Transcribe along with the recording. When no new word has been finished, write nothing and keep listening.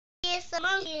is a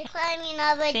monkey climbing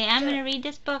up a Say, I'm going to read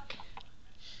this book.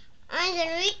 I'm going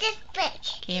to read this book.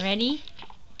 Okay, ready?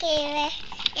 Okay,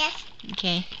 yes.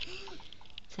 Okay. It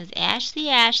says,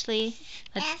 Ashlee,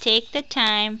 let's take the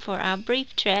time for a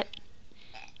brief trip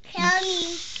and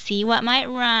see what might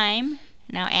rhyme.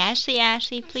 Now,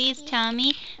 Ashlee, please tell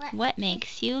me what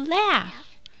makes you laugh.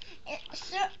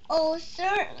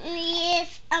 Certainly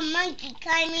is a monkey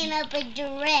climbing up a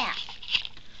giraffe.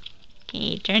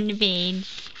 Okay, turn the page.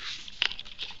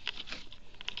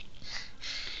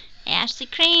 Ashlee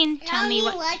Crane, tell me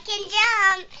what can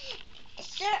jump.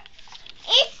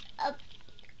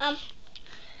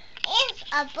 It's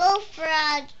a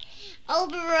bullfrog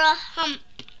over a hump.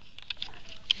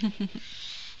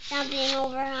 Jumping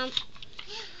over a hump.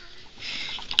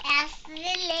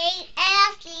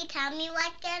 Ashlee, tell me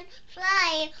what can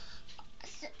fly.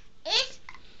 It's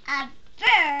a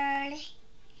bird.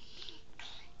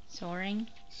 Soaring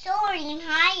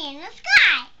High in the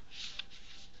sky.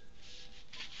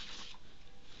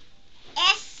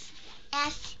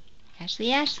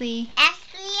 Ashlee.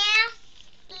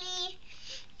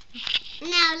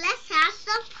 Now let's have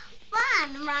some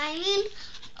fun rhyming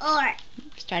or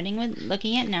starting with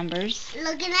looking at numbers.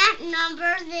 Looking at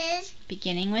numbers is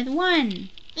beginning with 1.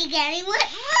 Beginning with 1.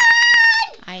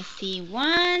 I see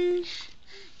 1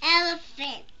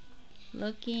 elephant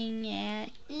looking at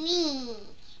me.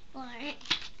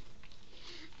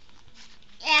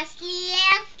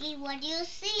 Ashlee, what do you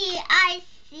see? I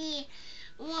see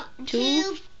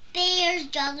 2 bears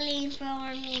juggling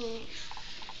for me.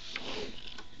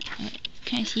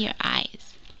 Can I see your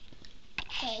eyes?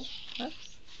 Okay.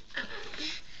 Whoops.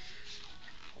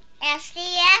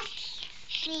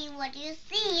 Ashlee, what do you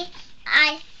see?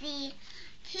 I see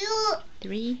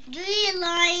 3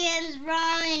 lions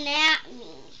roaring at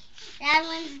me. That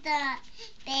one's the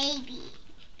baby.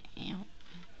 Ow.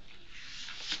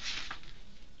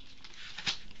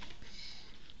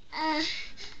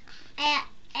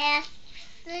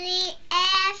 Ashlee,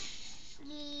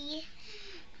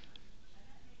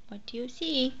 what do you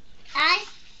see? I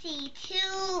see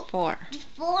 4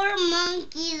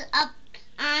 monkeys up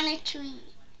on a tree.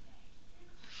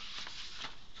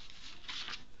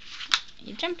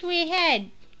 You jumped way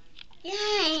ahead.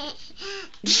 Yeah.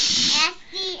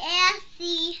 Ashlee,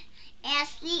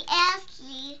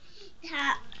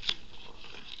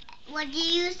 what do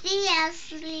you see,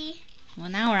 Ashlee? Well,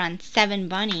 now we're on 7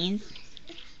 bunnies.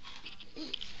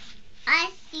 I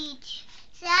see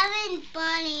 7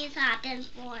 bunnies hopping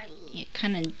for me. You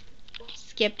kind of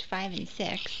skipped 5 and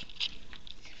 6.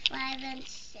 5 and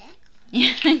 6?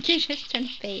 Yeah, you just turned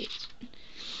the page.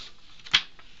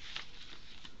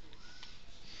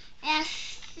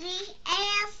 Ashlee,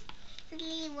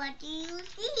 what do you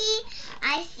see?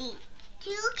 I see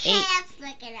 2 cats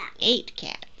looking at me. 8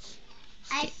 cats.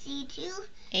 I see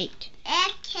 8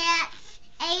 cats.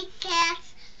 8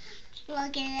 cats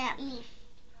looking at me.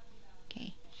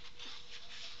 Okay.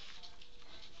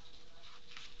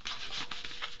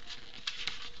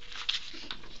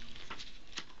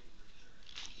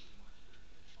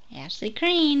 Ashlee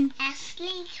Crane.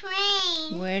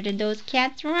 Where did those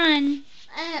cats run?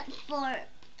 For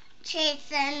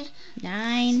chasing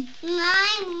 9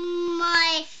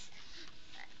 mice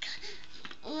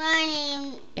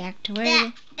running back to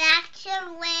where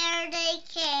they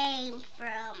came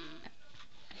from.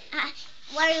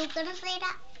 Were you gonna say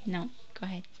that? No, go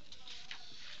ahead.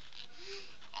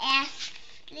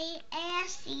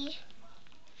 Ashlee,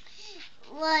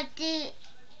 what do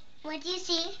you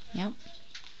see? Yep.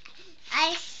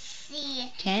 I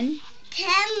see 10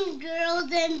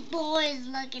 girls and boys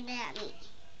looking at me.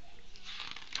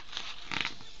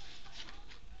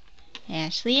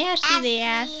 Ashlee, they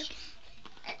ask.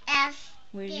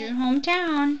 Where's your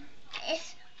hometown?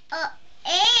 It's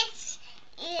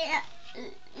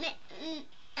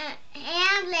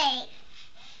Ham Lake.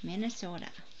 Minnesota.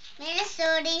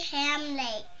 Ham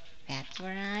Lake. That's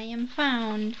where I am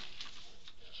found.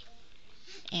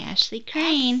 Ashlee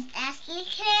Crane. Ashlee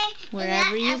Crane.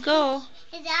 Wherever you go.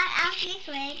 Is that Ashlee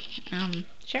Crane?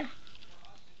 Sure.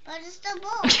 But it's the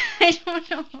book. I don't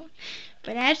know.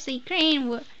 But Ashlee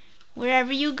Crane,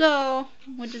 wherever you go,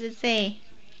 what does it say?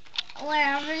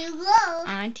 Wherever you go.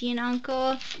 Auntie and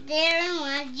Uncle Darren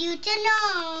wants you to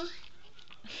know.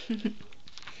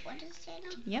 What does it say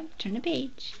now? Yep, turn the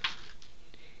page.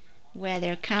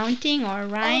 Whether counting or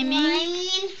rhyming,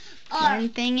 one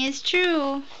thing is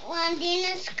true. One thing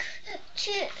is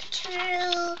true.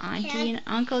 Auntie and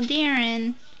Uncle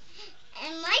Darren.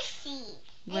 And Micey.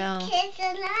 Well. And kids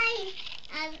alive.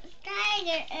 A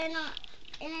tiger and a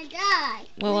dog.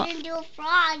 Well, we can do a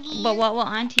froggy. But what will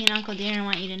Auntie and Uncle Darren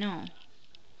want you to know?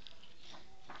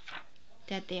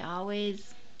 that they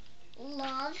always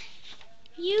love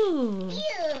you.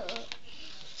 you.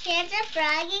 Santa,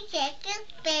 Froggy, Cactus,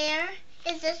 Bear.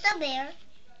 Is this a bear?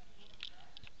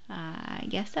 I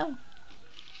guess so.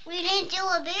 We didn't do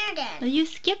a bear Well, then. you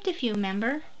skipped a few,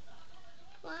 remember?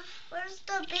 Well, where's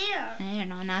the bear? I don't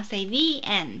know. Now say the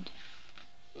end.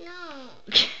 No.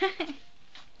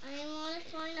 I want to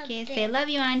find a Okay, bear. say love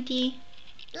you, Auntie.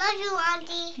 Love you,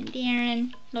 Auntie. And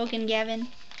Darren, Logan, Gavin.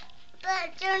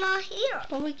 But they're not here.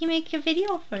 But we can make a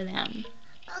video for them.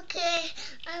 Okay,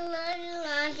 I love you,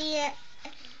 Auntie.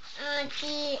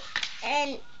 Auntie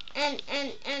and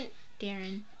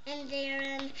Darren. and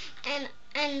Darren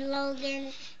and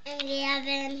Logan and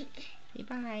Gavin. Say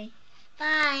bye.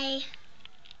 Bye.